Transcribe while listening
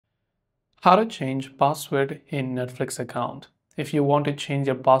How to change password in Netflix account. If you want to change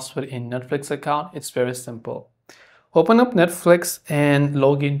your password in Netflix account, it's very simple. Open up Netflix and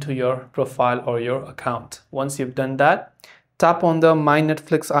log into your profile or your account. Once you've done that, tap on the My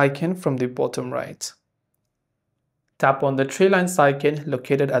Netflix icon from the bottom right. Tap on the three lines icon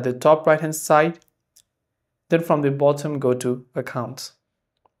located at the top right hand side. Then from the bottom, go to Accounts.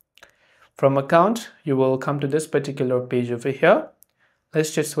 From Account, you will come to this particular page over here.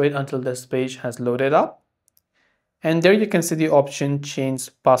 Let's just wait until this page has loaded up. And there you can see the option Change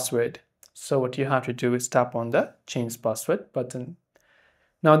Password. So what you have to do is tap on the Change Password button.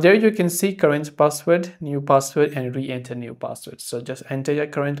 Now there you can see current password, new password, and re-enter new password. So just enter your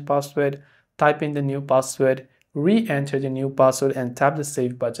current password, type in the new password, re-enter the new password, and tap the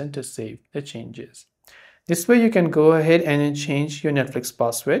Save button to save the changes. This way you can go ahead and change your Netflix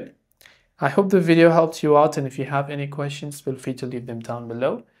password. I hope the video helped you out, and if you have any questions, feel free to leave them down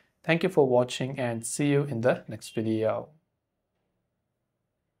below. Thank you for watching and see you in the next video.